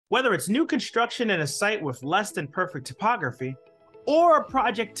Whether it's new construction in a site with less than perfect topography, or a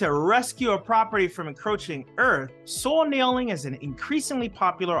project to rescue a property from encroaching earth, soil nailing is an increasingly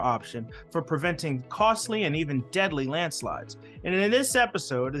popular option for preventing costly and even deadly landslides. And in this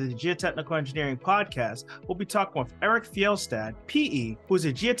episode of the Geotechnical Engineering Podcast, we'll be talking with Erik Fjeldsted, PE, who is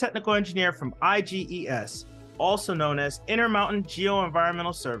a geotechnical engineer from IGES, also known as Intermountain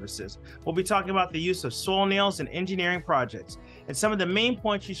Geo-Environmental Services. We'll be talking about the use of soil nails in engineering projects and some of the main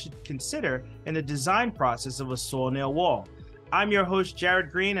points you should consider in the design process of a soil nail wall. I'm your host,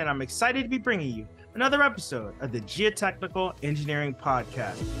 Jared Green, and I'm excited to be bringing you another episode of the Geotechnical Engineering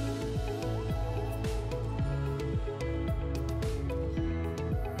Podcast.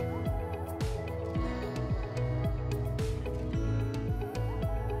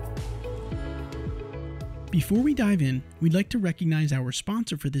 Before we dive in, we'd like to recognize our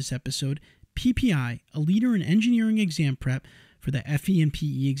sponsor for this episode, PPI, a leader in engineering exam prep for the FE and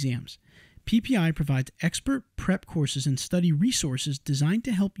PE exams. PPI provides expert prep courses and study resources designed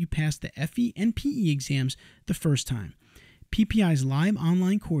to help you pass the FE and PE exams the first time. PPI's live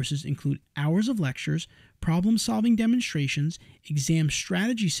online courses include hours of lectures, problem-solving demonstrations, exam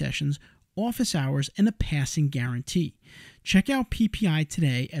strategy sessions, office hours, and a passing guarantee. Check out PPI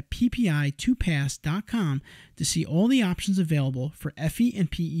today at ppi2pass.com to see all the options available for FE and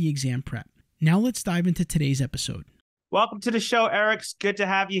PE exam prep. Now let's dive into today's episode. Welcome to the show, Erik. It's good to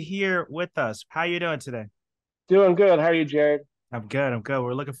have you here with us. How are you doing today? Doing good. How are you, Jared? I'm good.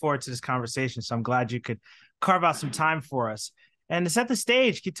 We're looking forward to this conversation, so I'm glad you could carve out some time for us. And to set the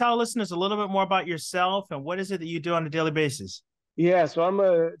stage, can you tell listeners a little bit more about yourself and what is it that you do on a daily basis? Yeah, so I'm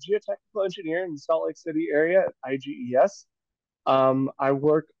a geotechnical engineer in the Salt Lake City area at IGES. I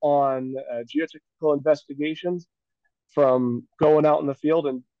work on geotechnical investigations, from going out in the field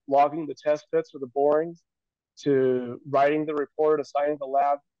and logging the test pits or the borings, to writing the report, assigning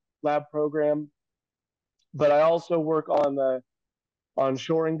the lab program. But I also work on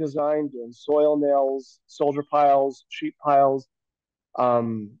shoring design, doing soil nails, soldier piles, sheet piles.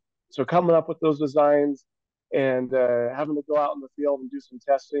 So coming up with those designs and having to go out in the field and do some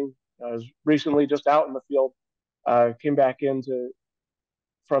testing. I was recently just out in the field, came back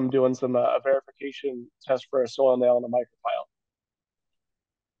from doing some verification test for a soil nail and a micropile.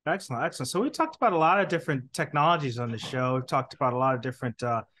 Excellent. So we talked about a lot of different technologies on the show. We've talked about a lot of different,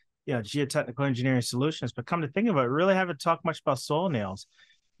 geotechnical engineering solutions. But come to think of it, we really haven't talked much about soil nails.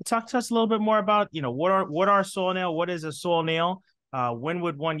 Talk to us a little bit more about, what are soil nail? What is a soil nail? When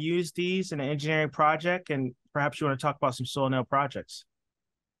would one use these in an engineering project? And perhaps you want to talk about some soil nail projects.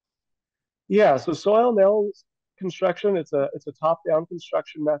 Yeah. So soil nails construction, it's a top-down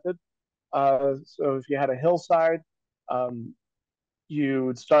construction method. So if you had a hillside, you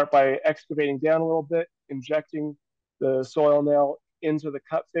would start by excavating down a little bit, injecting the soil nail into the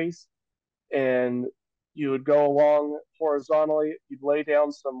cut face, and you would go along horizontally. You'd lay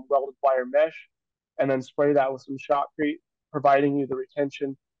down some welded wire mesh and then spray that with some shotcrete, providing you the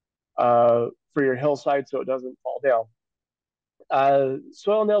retention for your hillside so it doesn't fall down.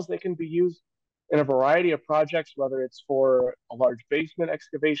 Soil nails, they can be used in a variety of projects, whether it's for a large basement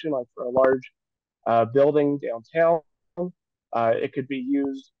excavation, like for a large building downtown. It could be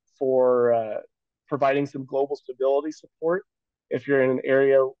used for providing some global stability support. If you're in an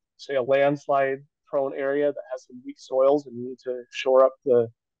area, say a landslide prone area that has some weak soils and you need to shore up the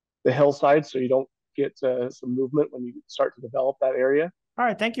hillside so you don't get some movement when you start to develop that area. All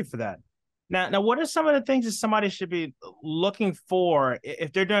right, thank you for that. Now, what are some of the things that somebody should be looking for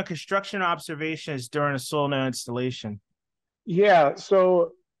if they're doing construction observations during a soil nail installation? Yeah,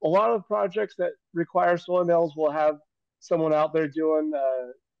 so a lot of projects that require soil nails will have someone out there doing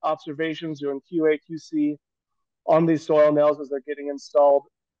observations, doing QA, QC on these soil nails as they're getting installed.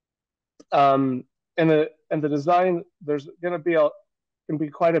 And the design, there's going to be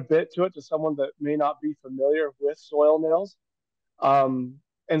quite a bit to it to someone that may not be familiar with soil nails.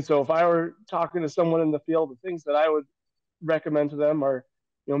 And so if I were talking to someone in the field, the things that I would recommend to them are,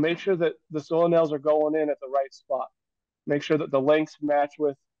 make sure that the soil nails are going in at the right spot. Make sure that the lengths match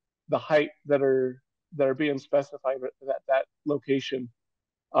with the height that are being specified at that location.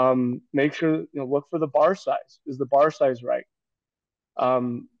 Make sure, look for the bar size. Is the bar size right?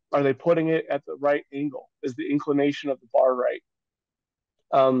 Are they putting it at the right angle? Is the inclination of the bar right?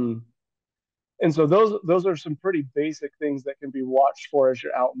 And so those are some pretty basic things that can be watched for as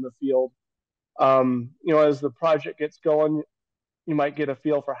you're out in the field. As the project gets going, you might get a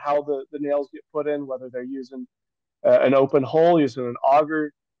feel for how the nails get put in, whether they're using an open hole, using an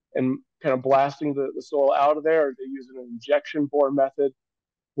auger, and kind of blasting the soil out of there, or they're using an injection bore method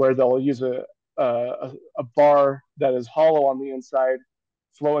where they'll use a bar that is hollow on the inside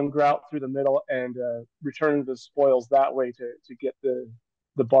flowing grout through the middle and returning the spoils that way to get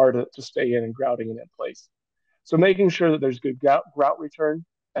the bar to stay in and grouting it in place. So making sure that there's good grout return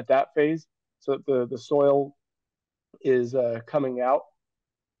at that phase, so that the soil is coming out.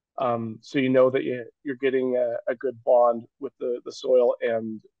 So you know that you're getting a good bond with the soil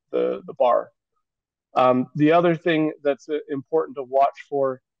and the bar. The other thing that's important to watch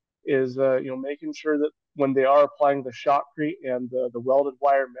for is making sure that when they are applying the shotcrete and the welded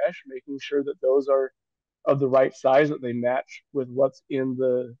wire mesh, making sure that those are of the right size, that they match with what's in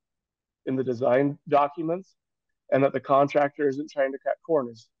the design documents, and that the contractor isn't trying to cut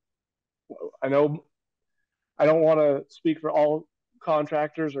corners. I know I don't want to speak for all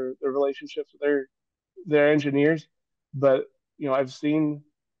contractors or their relationships with their engineers, but I've seen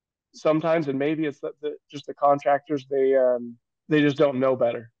sometimes, and maybe it's that just the contractors, they just don't know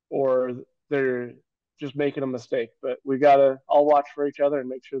better, or they're just making a mistake. But we gotta all watch for each other and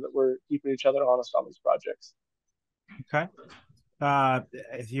make sure that we're keeping each other honest on these projects. Okay.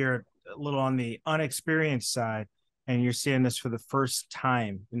 If you're a little on the unexperienced side and you're seeing this for the first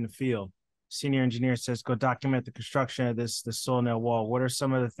time in the field, senior engineer says, go document the construction of this soil nail wall. What are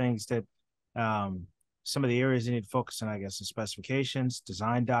some of the things that, some of the areas you need to focus on, I guess, the specifications,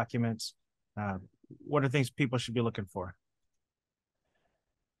 design documents? What are things people should be looking for?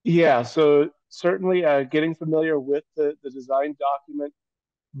 Yeah, so certainly getting familiar with the design document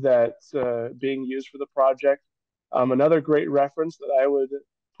that's being used for the project. Another great reference that I would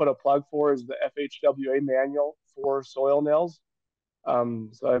put a plug for is the FHWA manual for soil nails.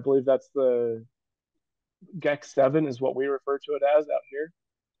 So I believe that's the GEC 7 is what we refer to it as out here.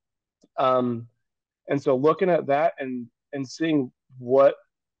 And so looking at that and seeing what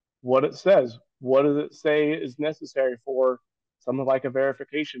it says, what does it say is necessary for something like a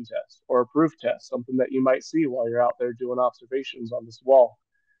verification test or a proof test, something that you might see while you're out there doing observations on this wall,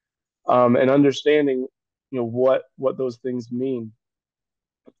 and understanding what those things mean.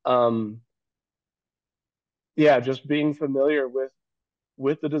 Yeah, just being familiar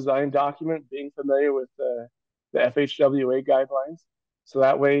with the design document, being familiar with the FHWA guidelines, so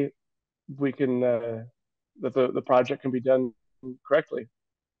that way we can that the project can be done correctly.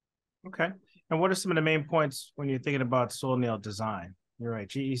 Okay. And what are some of the main points when you're thinking about soil nail design? You're right.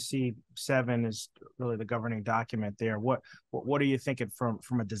 GEC 7 is really the governing document there. What are you thinking from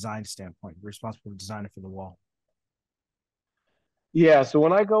a design standpoint? You're responsible for designing for the wall. Yeah. So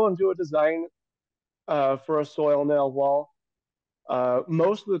when I go and do a design for a soil nail wall,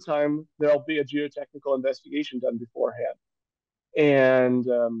 most of the time there'll be a geotechnical investigation done beforehand, and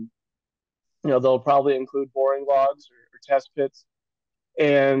they'll probably include boring logs or test pits,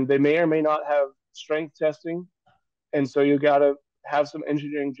 and they may or may not have strength testing, and so you got to have some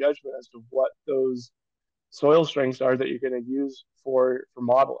engineering judgment as to what those soil strengths are that you're going to use for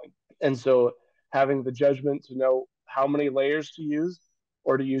modeling. And so having the judgment to know how many layers to use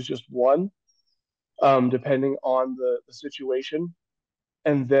or to use just one, depending on the situation,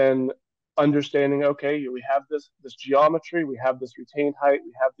 and then understanding, okay, we have this geometry, we have this retained height,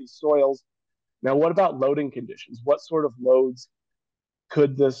 we have these soils. Now, what about loading conditions? What sort of loads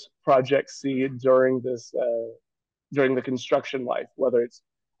could this project see during the construction life? Whether it's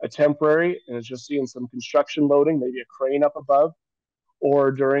a temporary and it's just seeing some construction loading, maybe a crane up above,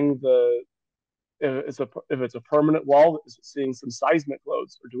 or during if it's a permanent wall, is it seeing some seismic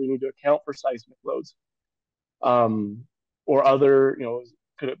loads, or do we need to account for seismic loads? Or other,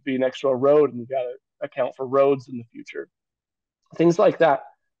 could it be next to a road and you got to account for roads in the future? Things like that.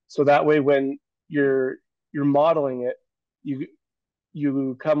 So that way, when you're modeling it,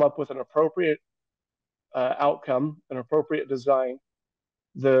 you come up with an appropriate outcome, an appropriate design.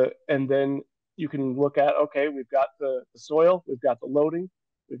 And then you can look at, okay, we've got the soil, we've got the loading,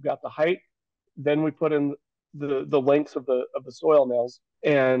 we've got the height. Then we put in the lengths of the soil nails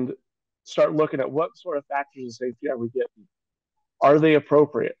and start looking at what sort of factors of safety are we getting. Are they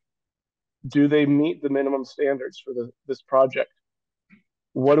appropriate? Do they meet the minimum standards for this project?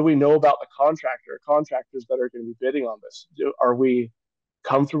 What do we know about the contractors that are going to be bidding on this? Are we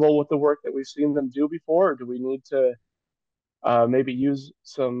comfortable with the work that we've seen them do before, or do we need to maybe use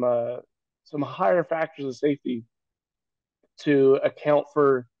some higher factors of safety to account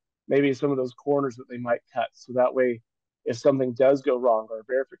for maybe some of those corners that they might cut? So that way, if something does go wrong or a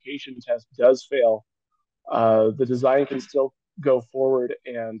verification test does fail, the design can still go forward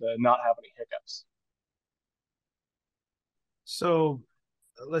and not have any hiccups. So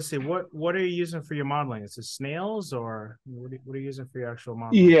let's see, what are you using for your modeling? Is it snails, or what are you using for your actual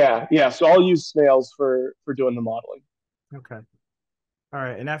modeling? Yeah. So I'll use snails for doing the modeling. Okay. All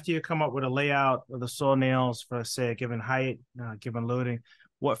right. And after you come up with a layout of the soil nails for, say, a given height, given loading,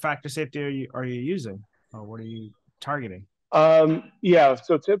 what factor safety are you using? Or what are you targeting? Yeah,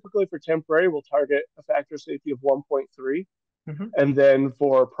 so typically for temporary, we'll target a factor safety of 1.3, Mm-hmm. and then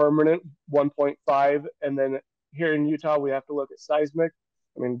for permanent, 1.5. And then here in Utah, we have to look at seismic.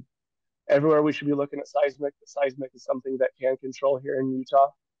 I mean, everywhere we should be looking at seismic. The seismic is something that can control here in Utah.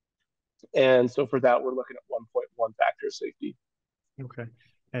 And so for that, we're looking at 1.1 factor safety. Okay.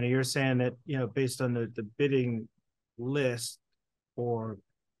 And you're saying that, based on the bidding list or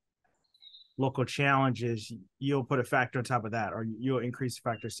local challenges, you'll put a factor on top of that, or you'll increase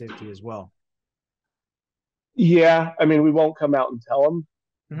factor safety as well. Yeah, I mean, we won't come out and tell them,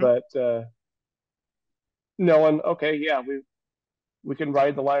 Mm-hmm. but knowing, okay, yeah, we can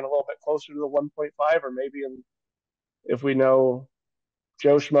ride the line a little bit closer to the 1.5, or maybe if we know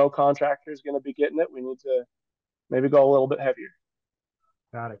Joe Schmo contractor is going to be getting it, we need to maybe go a little bit heavier.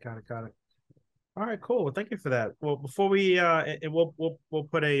 Got it. All right, cool. Well, thank you for that. Well, before we we'll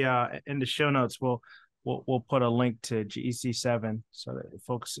put in the show notes, we'll put a link to GEC7 so that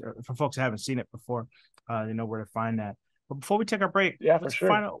folks, for folks who haven't seen it before, they know where to find that. But before we take our break, yeah, what's for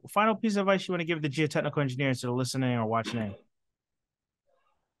sure. final piece of advice you want to give the geotechnical engineers that are listening or watching in?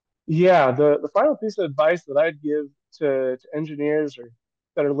 Yeah, the final piece of advice that I'd give to engineers or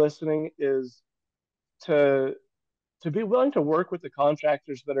that are listening is to be willing to work with the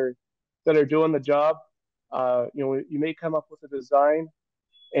contractors that are doing the job. You may come up with a design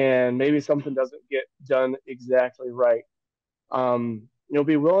and maybe something doesn't get done exactly right.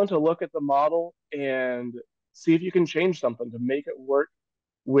 Be willing to look at the model and see if you can change something to make it work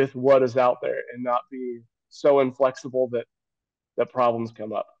with what is out there and not be so inflexible that problems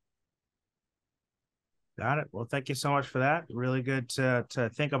come up. Got it. Well, thank you so much for that. Really good to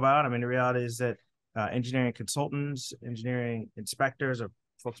think about. I mean, the reality is that engineering consultants, engineering inspectors, or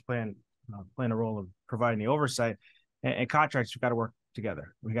folks playing a role of providing the oversight, and contractors, we've got to work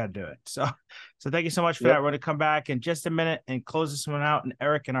together. We got to do it. So thank you so much for that. We're going to come back in just a minute and close this one out. And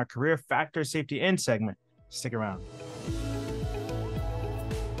Erik, in our career factor safety in segment, stick around.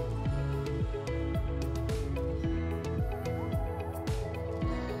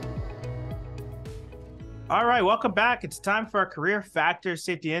 All right, welcome back. It's time for our career factor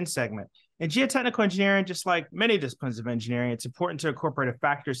safety in segment. In geotechnical engineering, just like many disciplines of engineering, it's important to incorporate a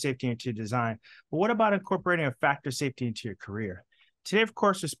factor safety into your design. But what about incorporating a factor safety into your career? Today, of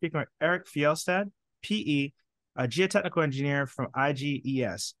course, we're speaking with Erik Fjeldsted, PE, a geotechnical engineer from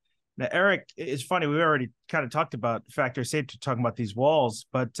IGES. Now, Erik, it's funny, we already kind of talked about factor safety, talking about these walls,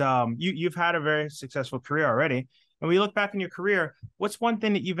 but you've had a very successful career already. And when you look back in your career, what's one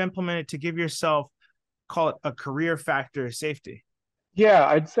thing that you've implemented to give yourself, call it a career factor of safety? Yeah,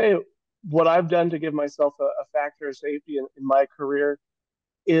 I'd say what I've done to give myself a factor of safety in my career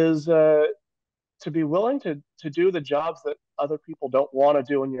is to be willing to do the jobs that other people don't want to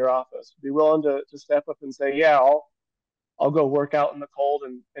do in your office. Be willing to step up and say, yeah, I'll go work out in the cold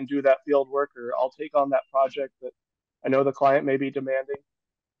and do that field work, or I'll take on that project that I know the client may be demanding,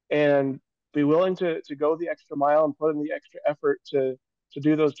 and be willing to go the extra mile and put in the extra effort to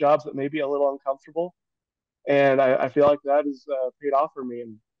do those jobs that may be a little uncomfortable. And I feel like that has paid off for me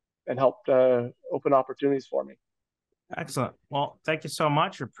and helped open opportunities for me. Excellent. Well, thank you so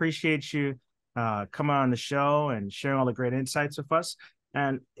much. Appreciate you coming on the show and sharing all the great insights with us.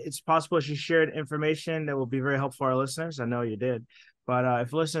 And it's possible you shared information that will be very helpful for our listeners. I know you did. But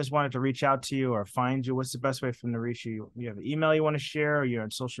if listeners wanted to reach out to you or find you, what's the best way for them to reach you? You have an email you want to share, or you're on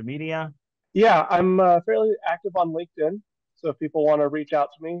social media? Yeah, I'm fairly active on LinkedIn. So if people want to reach out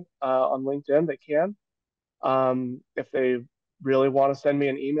to me on LinkedIn, they can. If they really want to send me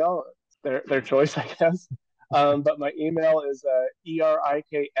an email, their choice, I guess. But my email is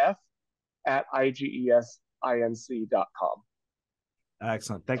erikf@igesinc.com.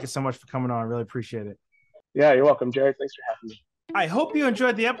 Excellent. Thank you so much for coming on. I really appreciate it. Yeah, you're welcome, Jared. Thanks for having me. I hope you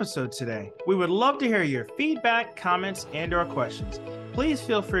enjoyed the episode today. We would love to hear your feedback, comments, and/or questions. Please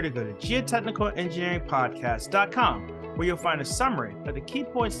feel free to go to geotechnicalengineeringpodcast.com, where you'll find a summary of the key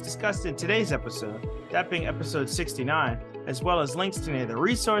points discussed in today's episode, that being episode 69, as well as links to any of the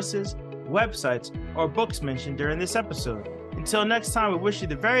resources, websites, or books mentioned during this episode. Until next time, we wish you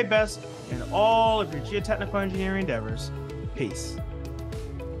the very best in all of your geotechnical engineering endeavors. Peace.